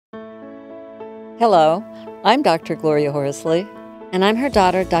Hello, I'm Dr. Gloria Horsley. And I'm her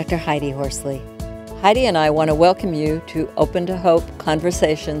daughter, Dr. Heidi Horsley. Heidi and I want to welcome you to Open to Hope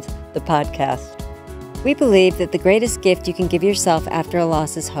Conversations, the podcast. We believe that the greatest gift you can give yourself after a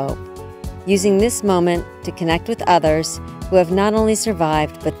loss is hope, using this moment to connect with others who have not only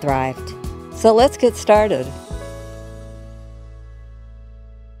survived but thrived. So let's get started.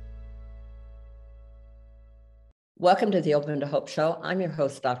 Welcome to the Open to Hope Show. I'm your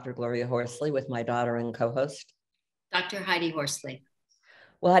host, Dr. Gloria Horsley, with my daughter and co-host, Dr. Heidi Horsley.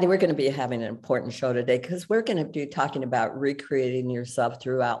 Well, Heidi, we're going to be having an important show today because we're going to be talking about recreating yourself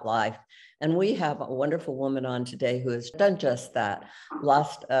throughout life. And we have a wonderful woman on today who has done just that,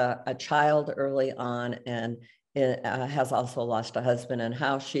 lost a child early on and has also lost a husband, and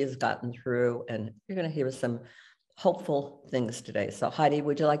how she has gotten through. And you're going to hear some hopeful things today. So Heidi,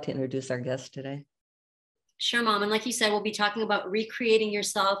 would you like to introduce our guest today? Sure, Mom. And like you said, we'll be talking about recreating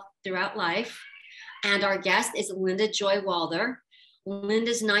yourself throughout life. And our guest is Linda Joy Walder.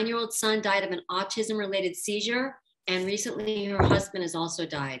 Linda's 9-year-old son died of an autism-related seizure, and recently her husband has also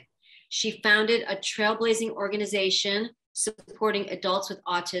died. She founded a trailblazing organization supporting adults with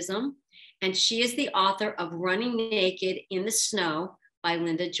autism, and she is the author of Running Naked in the Snow by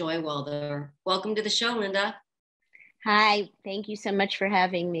Linda Joy Walder. Welcome to the show, Linda. Hi, thank you so much for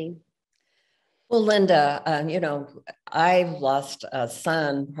having me. Well, Linda, I lost a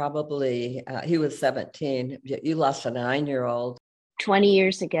son probably, he was 17. You lost a 9-year-old. 20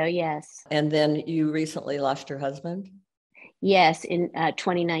 years ago, yes. And then you recently lost your husband? Yes, in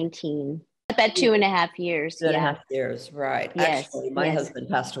 2019. About 2.5 years. 2.5 years, right. Yes, actually, my husband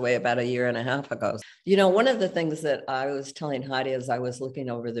passed away about 1.5 years ago. You know, one of the things that I was telling Heidi as I was looking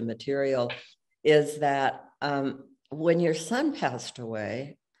over the material is that when your son passed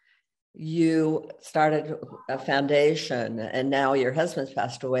away, you started a foundation, and now your husband's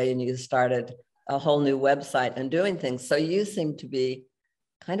passed away and you started a whole new website and doing things. So you seem to be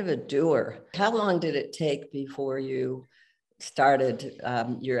kind of a doer. How long did it take before you started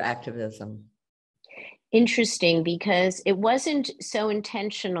your activism? Interesting, because it wasn't so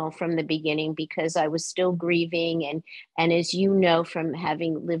intentional from the beginning, because I was still grieving. And as you know, from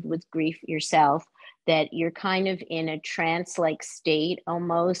having lived with grief yourself, that you're kind of in a trance-like state,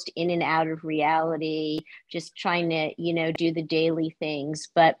 almost in and out of reality, just trying to, do the daily things.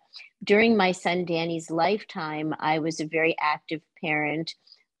 But during my son Danny's lifetime, I was a very active parent.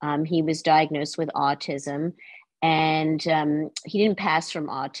 He was diagnosed with autism, and he didn't pass from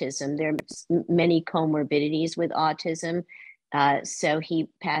autism. There are many comorbidities with autism. So he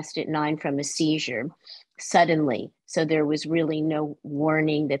passed at 9 from a seizure suddenly. So there was really no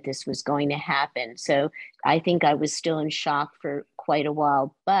warning that this was going to happen. So I think I was still in shock for quite a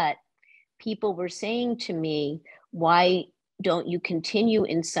while. But people were saying to me, why don't you continue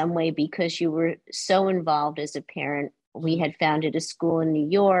in some way? Because you were so involved as a parent. We had founded a school in New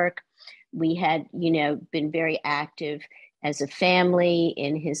York. We had, been very active as a family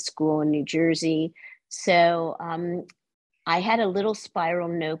in his school in New Jersey. So I had a little spiral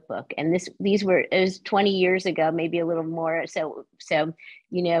notebook, and it was 20 years ago, maybe a little more. So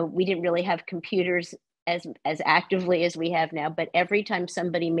we didn't really have computers as actively as we have now, but every time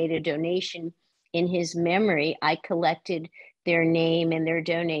somebody made a donation in his memory, I collected their name and their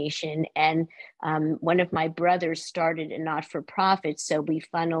donation. And one of my brothers started a not-for-profit, so we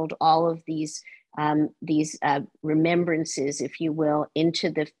funneled all of these remembrances, if you will,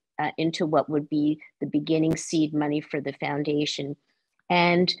 into what would be the beginning seed money for the foundation.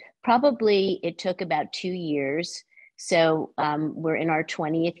 And probably it took about 2 years. So we're in our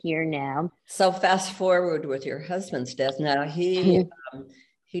 20th year now. So fast forward with your husband's death. Now he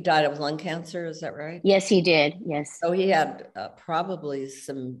died of lung cancer, is that right? Yes, he did. Yes. So he had probably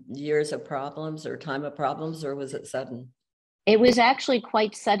some years of problems or time of problems, or was it sudden? It was actually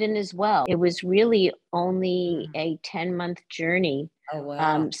quite sudden as well. It was really only a 10-month journey. Oh,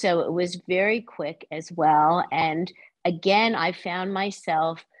 wow. So it was very quick as well. And again, I found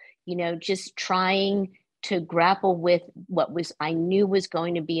myself, just trying to grapple with what I knew was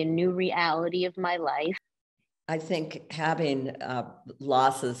going to be a new reality of my life. I think having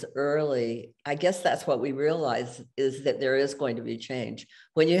losses early, I guess that's what we realize, is that there is going to be change.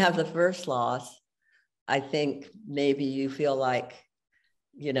 When you have the first loss, I think maybe you feel like,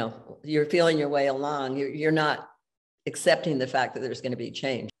 you're feeling your way along. You're not accepting the fact that there's going to be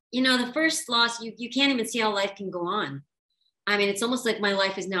change. The first loss, you can't even see how life can go on. I mean, it's almost like my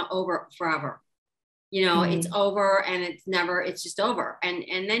life is now over forever. It's over, and it's just over.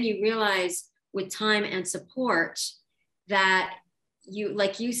 And then you realize with time and support that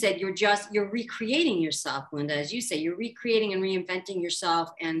like you said, you're recreating yourself, Linda. As you say, you're recreating and reinventing yourself,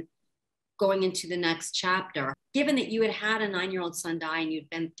 and going into the next chapter. Given that you had a 9-year-old son die and you'd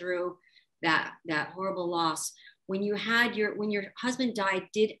been through that horrible loss, when your husband died,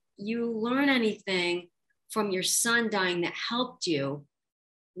 did you learn anything from your son dying that helped you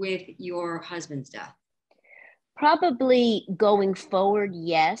with your husband's death? Probably going forward,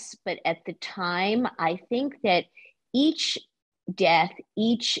 yes. But at the time, I think that each death,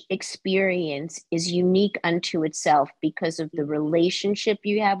 each experience is unique unto itself because of the relationship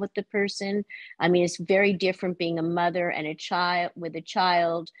you have with the person. I mean, it's very different being a mother and a child with a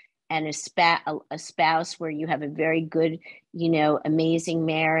child and a spouse where you have a very good, amazing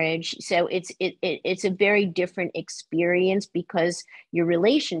marriage. So it's a very different experience because your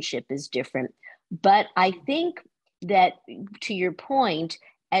relationship is different. But I think that, to your point,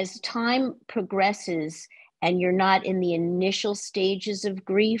 as time progresses and you're not in the initial stages of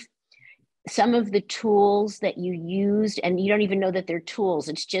grief, some of the tools that you used, and you don't even know that they're tools,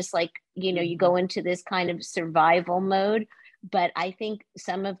 it's just like, you go into this kind of survival mode. But I think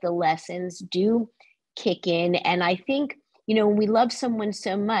some of the lessons do kick in. And I think, when we love someone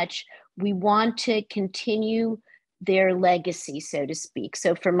so much, we want to continue their legacy, so to speak.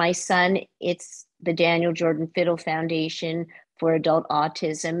 So for my son, it's the Daniel Jordan Fiddle Foundation for Adult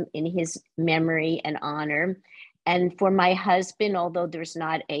Autism in his memory and honor. And for my husband, although there's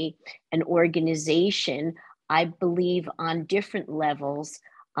not an organization, I believe on different levels,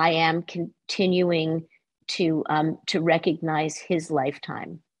 I am continuing to recognize his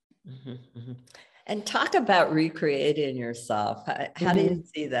lifetime. Mm-hmm, mm-hmm. And talk about recreating yourself. How do you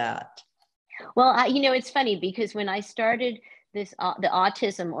see that? Well, it's funny because when I started the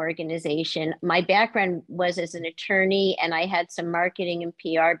autism organization, my background was as an attorney and I had some marketing and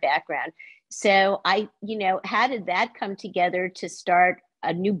PR background. So how did that come together to start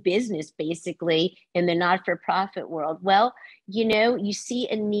a new business basically in the not-for-profit world? Well, you see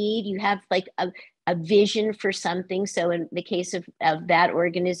a need, you have like a vision for something. So in the case of that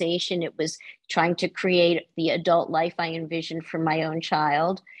organization, it was trying to create the adult life I envisioned for my own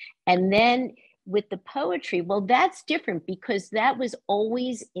child. And then with the poetry, well, that's different because that was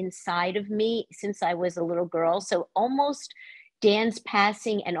always inside of me since I was a little girl. So almost Dan's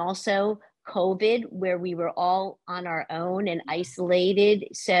passing and also COVID, where we were all on our own and isolated.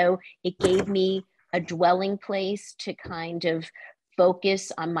 So it gave me a dwelling place to kind of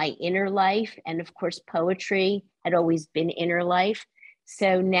focus on my inner life. And of course, poetry had always been inner life.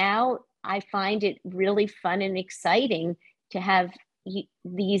 So now I find it really fun and exciting to have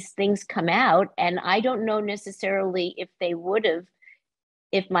these things come out. And I don't know necessarily if they would have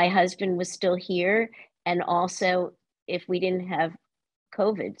if my husband was still here and also if we didn't have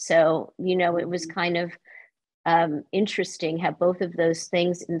COVID. So, it was kind of interesting how both of those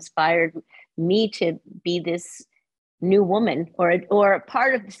things inspired me to be this new woman or a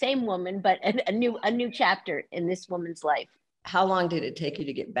part of the same woman, but a new chapter in this woman's life. How long did it take you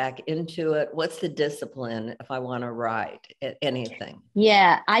to get back into it? What's the discipline if I want to write anything?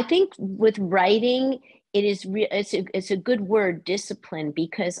 Yeah, I think with writing, it's a good word, discipline,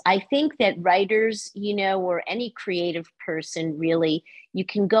 because I think that writers, or any creative person really, you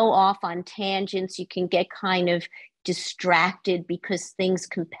can go off on tangents, you can get kind of distracted because things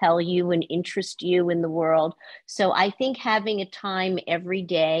compel you and interest you in the world. So I think having a time every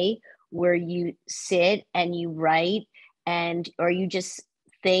day where you sit and you write or you just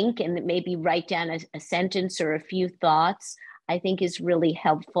think and maybe write down a sentence or a few thoughts, I think is really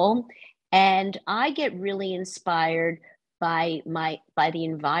helpful. And I get really inspired by the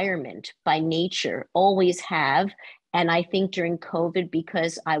environment, by nature, always have. And I think during COVID,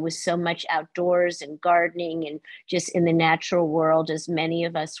 because I was so much outdoors and gardening and just in the natural world, as many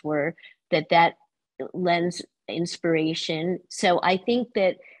of us were, that lends inspiration. So I think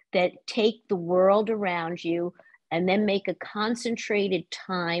that take the world around you and then make a concentrated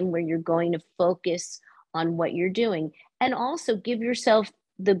time where you're going to focus on what you're doing. And also give yourself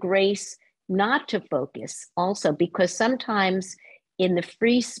the grace not to focus also, because sometimes in the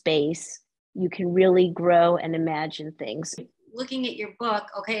free space, you can really grow and imagine things. Looking at your book,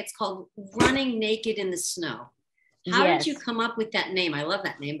 okay, it's called Running Naked in the Snow. How did you come up with that name? I love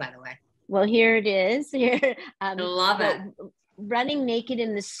that name, by the way. Well, here it is. I love it. Running Naked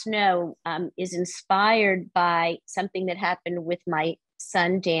in the Snow is inspired by something that happened with my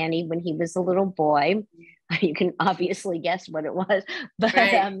son, Danny, when he was a little boy. You can obviously guess what it was, but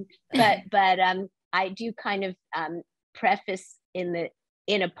right. I do kind of preface in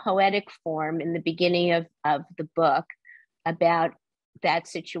a poetic form in the beginning of the book about that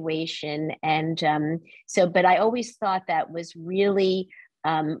situation. And but I always thought that was really,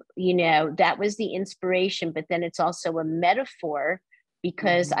 that was the inspiration, but then it's also a metaphor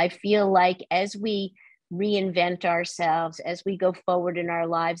because I feel like as we reinvent ourselves, as we go forward in our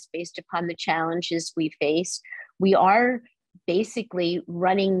lives based upon the challenges we face, we are basically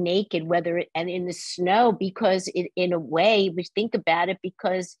running naked, and in the snow, because in a way, we think about it,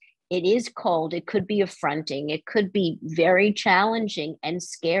 because it is cold, it could be affronting, it could be very challenging and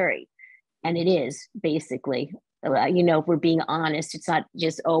scary. And it is basically, if we're being honest, it's not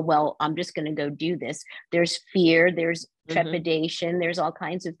just, oh, well, I'm just going to go do this. There's fear, there's trepidation, there's all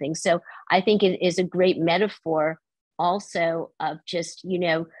kinds of things. So I think it is a great metaphor also of just,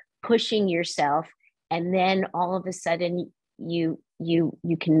 pushing yourself, and then all of a sudden you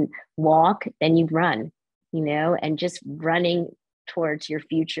can walk, then you run, and just running towards your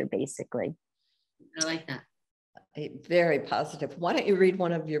future, basically. I like that. Very positive. Why don't you read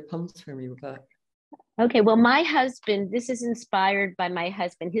one of your poems for me, Rebecca? Okay, well, my husband, this is inspired by my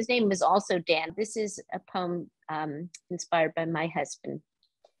husband. His name is also Dan. This is a poem inspired by my husband.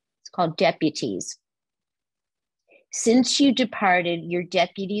 It's called Deputies. Since you departed, your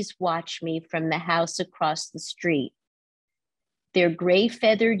deputies watch me from the house across the street. Their gray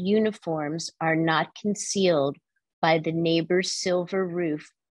feathered uniforms are not concealed by the neighbor's silver roof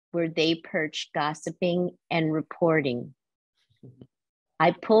where they perch gossiping and reporting.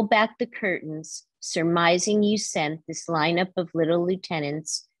 I pull back the curtains, surmising you sent this lineup of little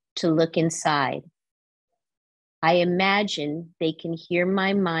lieutenants to look inside. I imagine they can hear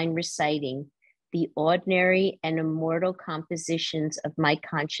my mind reciting the ordinary and immortal compositions of my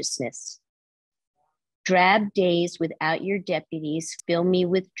consciousness. Drab days without your deputies fill me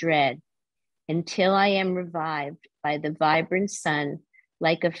with dread until I am revived by the vibrant sun,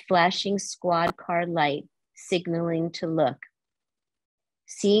 like a flashing squad car light signaling to look.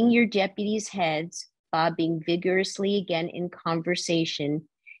 Seeing your deputies' heads bobbing vigorously again in conversation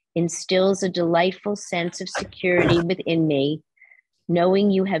instills a delightful sense of security within me, knowing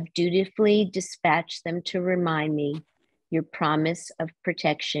you have dutifully dispatched them to remind me your promise of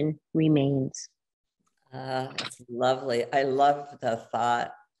protection remains. That's lovely. I love the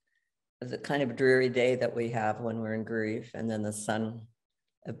thought of the kind of dreary day that we have when we're in grief, and then the sun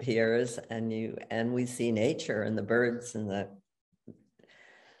appears, and we see nature and the birds and the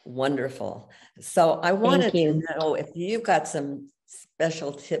wonderful. So I wanted to know if you've got some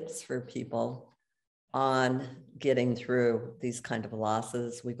special tips for people on getting through these kind of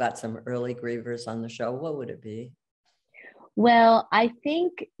losses. We've got some early grievers on the show. What would it be? Well, I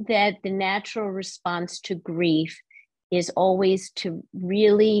think that the natural response to grief is always to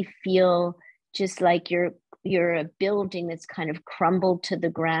really feel just like you're a building that's kind of crumbled to the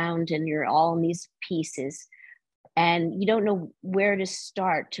ground and you're all in these pieces and you don't know where to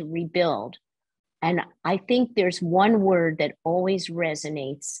start to rebuild. And I think there's one word that always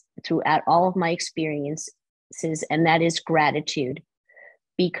resonates throughout all of my experiences, and that is gratitude.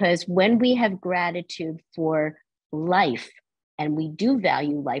 Because when we have gratitude for life, and we do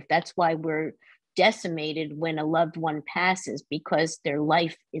value life, that's why we're decimated when a loved one passes, because their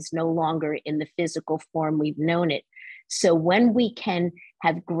life is no longer in the physical form we've known it. So when we can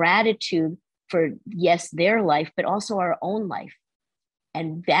have gratitude for, yes, their life, but also our own life,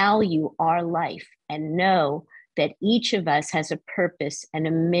 and value our life and know that each of us has a purpose and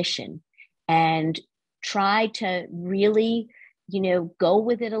a mission, and try to really, go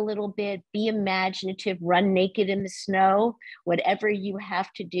with it a little bit, be imaginative, run naked in the snow, whatever you have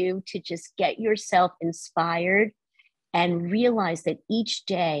to do to just get yourself inspired and realize that each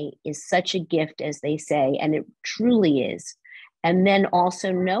day is such a gift, as they say, and it truly is. And then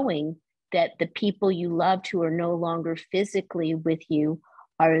also knowing that the people you loved who are no longer physically with you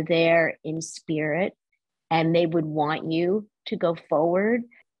are there in spirit, and they would want you to go forward.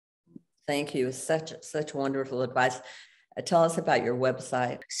 Thank you. Such wonderful advice. Tell us about your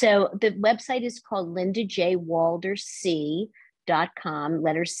website. So the website is called lindajwalderc.com,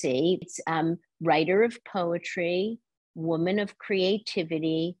 letter C. It's writer of poetry, woman of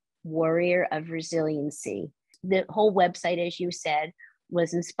creativity, warrior of resiliency. The whole website, as you said,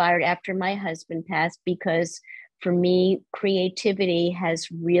 was inspired after my husband passed, because for me, creativity has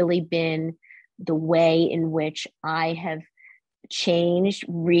really been the way in which I have changed,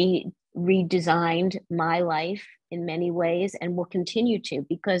 redesigned my life in many ways, and will continue to,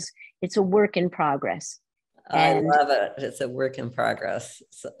 because it's a work in progress. I love it. It's a work in progress.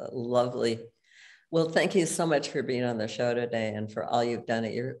 It's lovely. Well, thank you so much for being on the show today and for all you've done.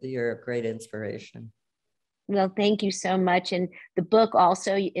 You're a great inspiration. Well, thank you so much. And the book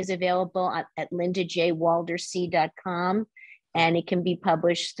also is available at lindajwalderc.com, and it can be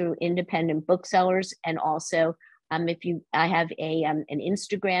published through independent booksellers. And also, I have an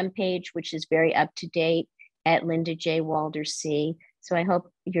Instagram page, which is very up to date, at Linda J. Walder C. So I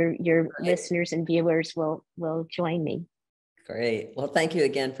hope your listeners and viewers will join me. Great. Well, thank you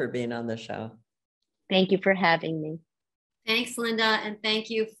again for being on the show. Thank you for having me. Thanks, Linda. And thank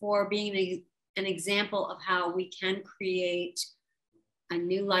you for being an example of how we can create a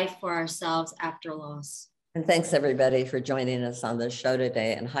new life for ourselves after loss. And thanks everybody for joining us on the show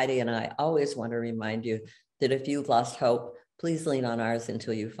today. And Heidi and I always want to remind you that if you've lost hope, please lean on ours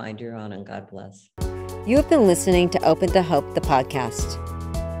until you find your own, and God bless. You have been listening to Open to Hope, the podcast.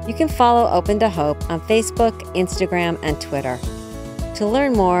 You can follow Open to Hope on Facebook, Instagram, and Twitter. To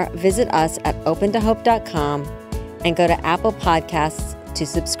learn more, visit us at opentohope.com and go to Apple Podcasts to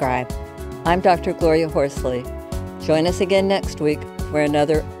subscribe. I'm Dr. Gloria Horsley. Join us again next week for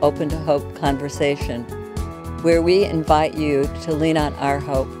another Open to Hope conversation, where we invite you to lean on our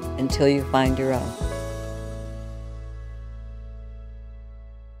hope until you find your own.